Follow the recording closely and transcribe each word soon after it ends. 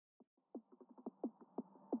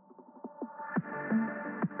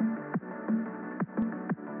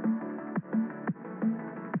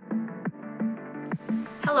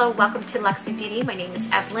Hello, welcome to Luxie Beauty. My name is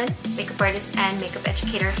Evelyn, makeup artist and makeup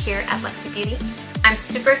educator here at Luxie Beauty. I'm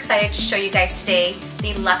super excited to show you guys today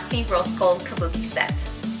the Luxie Rose Gold Kabuki set.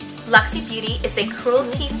 Luxie Beauty is a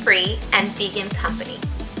cruelty-free and vegan company.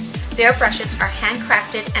 Their brushes are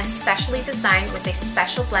handcrafted and specially designed with a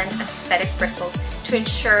special blend of synthetic bristles to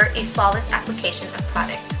ensure a flawless application of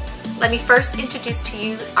product. Let me first introduce to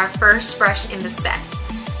you our first brush in the set.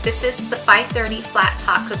 This is the 530 Flat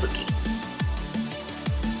Top Kabuki.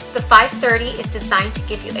 The 530 is designed to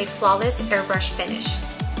give you a flawless airbrush finish.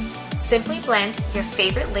 Simply blend your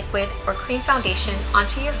favorite liquid or cream foundation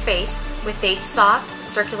onto your face with a soft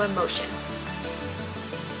circular motion.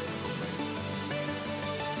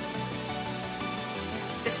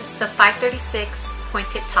 This is the 536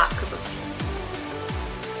 Pointed Top Kabuki.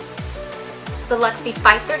 The Luxie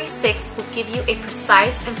 536 will give you a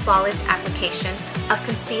precise and flawless application of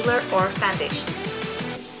concealer or foundation.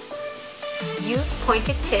 Use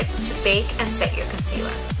pointed tip to bake and set your concealer.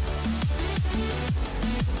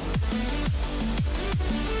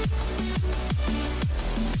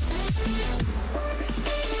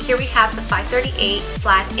 Here we have the 538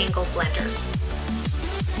 Flat Angle Blender.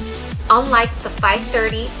 Unlike the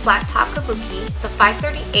 530 Flat Top Kabuki, the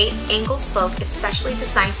 538 Angle Slope is specially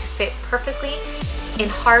designed to fit perfectly in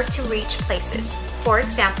hard to reach places. For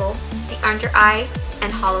example, the under eye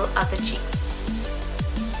and hollow of the cheeks.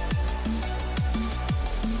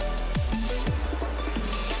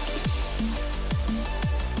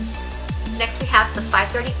 Next we have the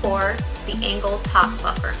 534, the Angle Top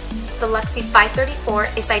Buffer. The Luxie 534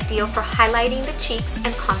 is ideal for highlighting the cheeks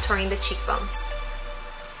and contouring the cheekbones.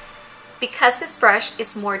 Because this brush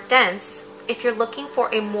is more dense, if you're looking for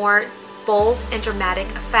a more bold and dramatic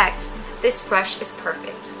effect, this brush is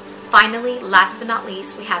perfect. Finally, last but not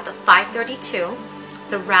least, we have the 532,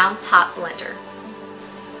 the Round Top Blender.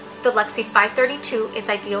 The Luxie 532 is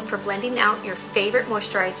ideal for blending out your favorite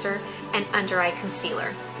moisturizer and under eye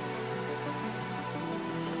concealer.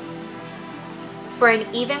 For an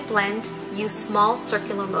even blend, use small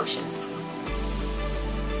circular motions.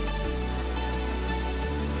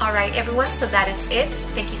 Alright everyone, so that is it.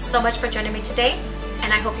 Thank you so much for joining me today,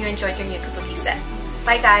 and I hope you enjoyed your new Kabuki set.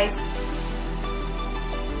 Bye guys!